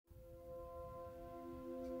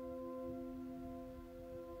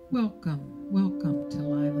Welcome to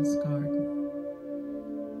Lilah's Garden.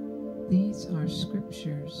 These are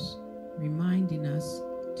scriptures reminding us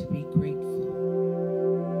to be grateful.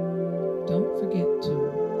 Don't forget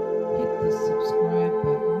to hit the subscribe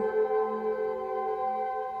button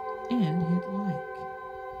and hit like.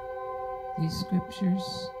 These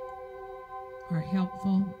scriptures are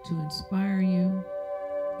helpful to inspire you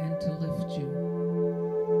and to lift you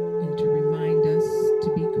and to remind us to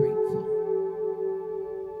be grateful.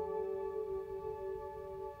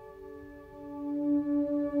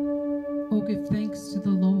 Oh, give thanks to the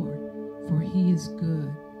Lord, for he is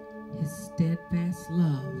good. His steadfast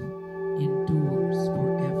love endures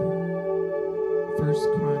forever.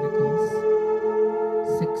 1 Chronicles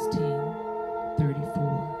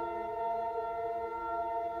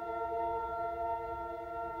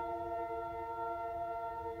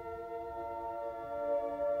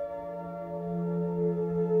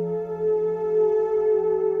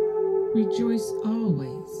Rejoice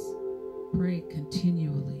always, pray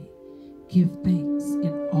continually. Give thanks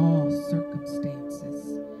in all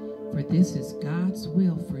circumstances, for this is God's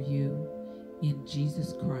will for you in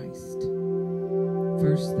Jesus Christ.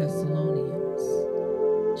 1 Thessalonians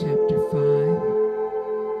chapter 5,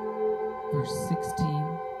 verse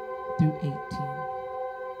 16 through 18.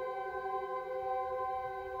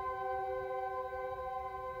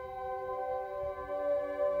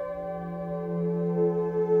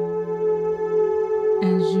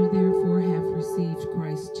 As you therefore have received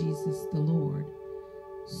Christ Jesus the Lord,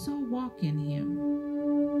 so walk in him,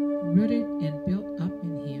 rooted and built up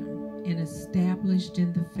in him, and established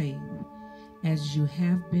in the faith, as you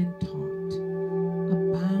have been taught,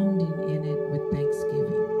 abounding in it with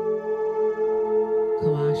thanksgiving.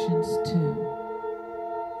 Colossians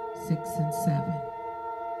 2:6 and 7.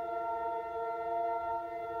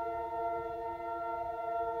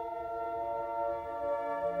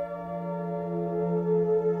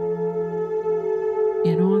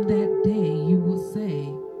 And on that day you will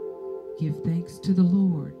say, give thanks to the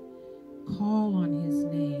Lord, call on his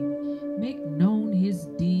name, make known his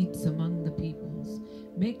deeds among the peoples,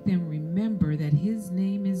 make them remember that his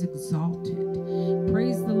name is exalted.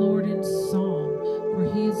 Praise the Lord in song, for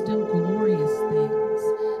he has done glorious things.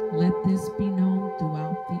 Let this be known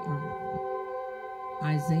throughout the earth.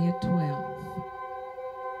 Isaiah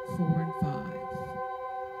 12:4 and 5.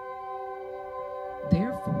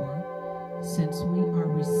 Therefore, since we are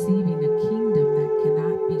receiving a kingdom that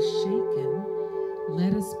cannot be shaken,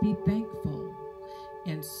 let us be thankful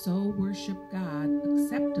and so worship God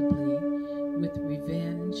acceptably with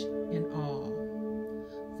revenge and awe.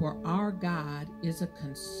 For our God is a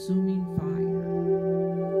consuming fire.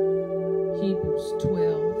 Hebrews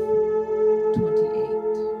 12:28.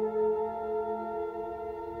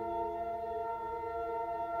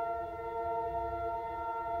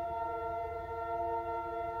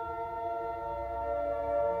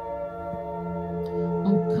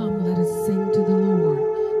 Sing to the Lord.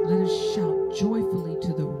 Let us shout joyfully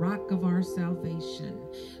to the rock of our salvation.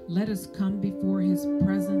 Let us come before his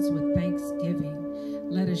presence with thanksgiving.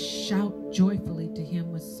 Let us shout joyfully to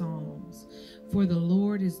him with psalms. For the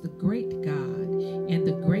Lord is the great God and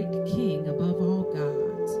the great King above all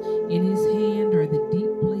gods. In his hand are the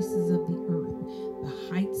deep places of the earth. The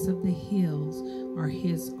heights of the hills are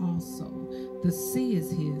his also. The sea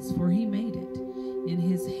is his, for he made it. In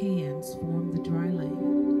his hands formed the dry land.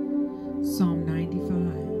 Psalm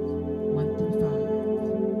 95:1 through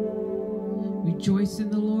 5. Rejoice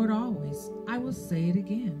in the Lord always. I will say it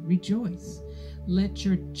again. Rejoice. Let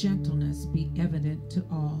your gentleness be evident to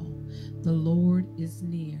all. The Lord is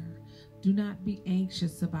near. Do not be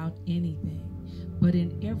anxious about anything, but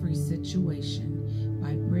in every situation,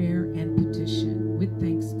 by prayer and petition, with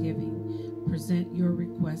thanksgiving, present your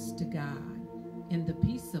requests to God. And the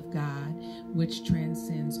peace of God, which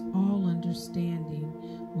transcends all understanding,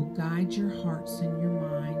 will guide your hearts and your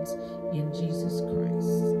minds in Jesus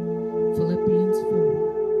Christ. Philippians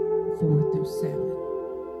 4:4 through 7.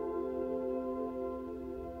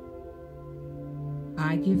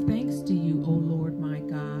 I give thanks to you, O Lord my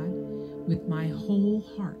God, with my whole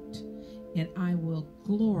heart, and I will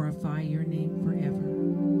glorify your name forever.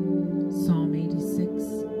 Psalm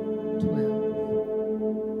 86:12.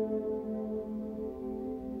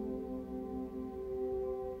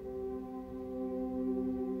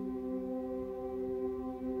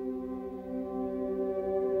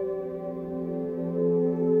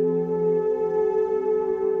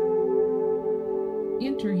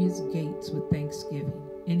 Enter his gates with thanksgiving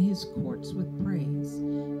and his courts with praise.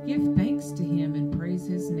 Give thanks to him and praise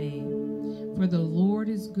his name. For the Lord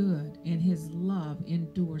is good, and his love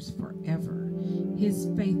endures forever. His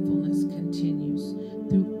faithfulness continues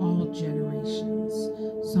through all generations.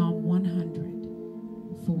 Psalm 100,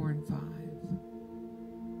 4 and 5.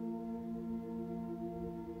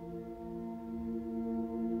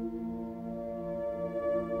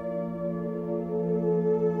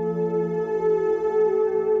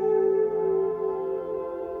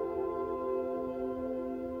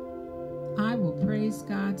 Praise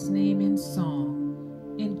God's name in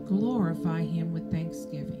song and glorify him with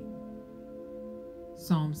thanksgiving.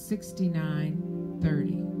 Psalm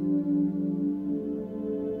 69:30.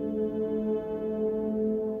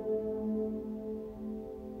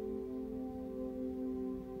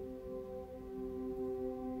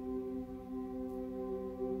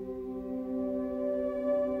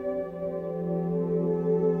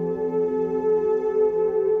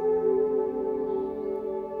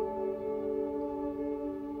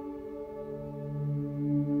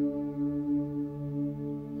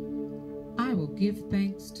 Give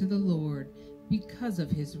thanks to the Lord because of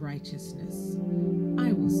his righteousness.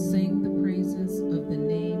 I will sing the praises of the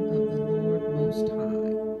name of the Lord Most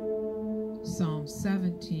High. Psalm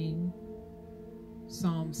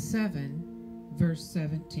 7, verse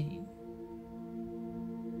 17.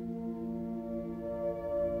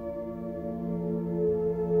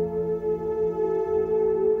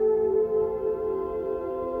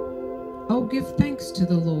 Oh, give thanks to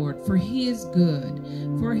the Lord, for he is good,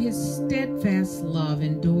 for his steadfast love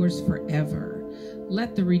endures forever.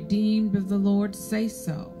 Let the redeemed of the Lord say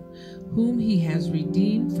so, whom he has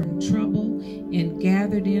redeemed from trouble and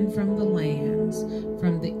gathered in from the lands,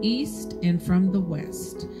 from the east and from the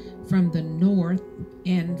west, from the north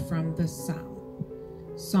and from the south.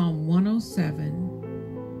 Psalm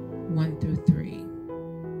 107, 1 through 3.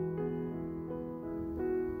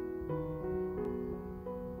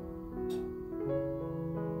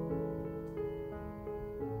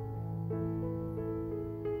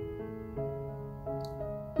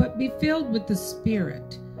 But be filled with the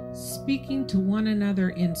Spirit, speaking to one another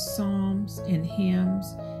in psalms and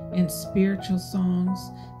hymns and spiritual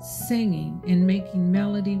songs, singing and making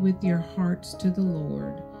melody with your hearts to the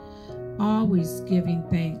Lord, always giving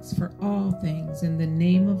thanks for all things in the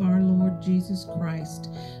name of our Lord Jesus Christ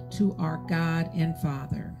to our God and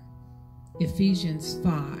Father. Ephesians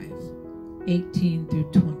 5:18 through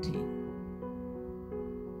 20.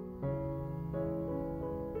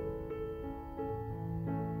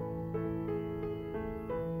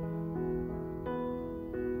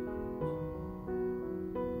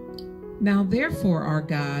 Now therefore, our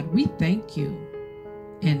God, we thank you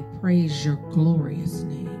and praise your glorious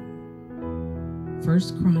name.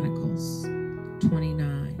 1 Chronicles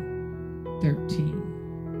 29:13.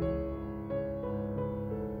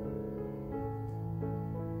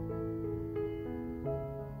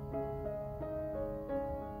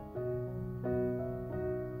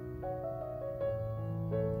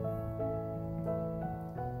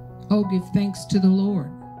 Oh, give thanks to the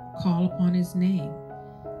Lord, call upon his name.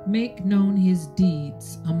 Make known his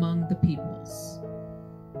deeds among the peoples.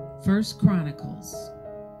 1 Chronicles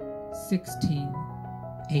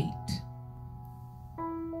 16:8.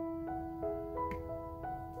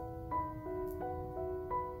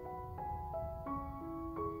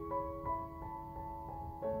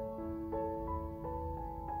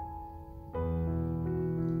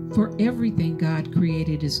 For everything God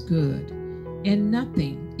created is good, and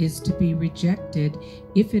nothing is to be rejected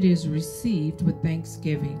if it is received with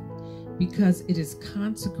thanksgiving, because it is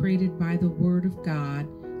consecrated by the word of God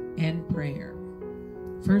and prayer.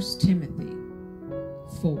 1 Timothy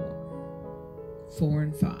 4:4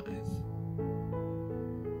 and 5.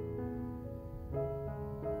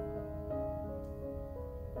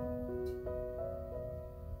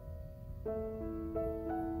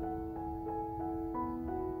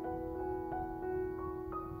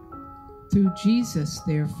 Through Jesus,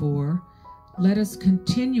 therefore, let us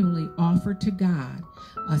continually offer to God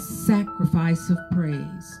a sacrifice of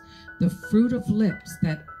praise, the fruit of lips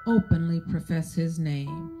that openly profess his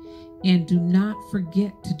name, and do not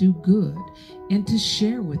forget to do good and to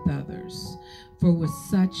share with others, for with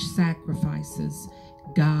such sacrifices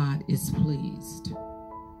God is pleased.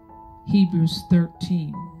 Hebrews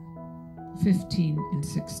 13:15 and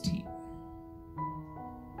 16.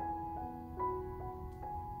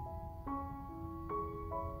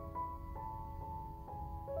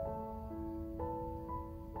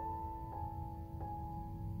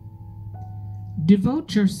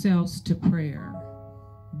 Devote yourselves to prayer,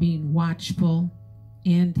 being watchful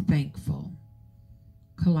and thankful.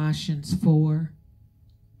 Colossians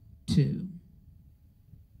 4:2.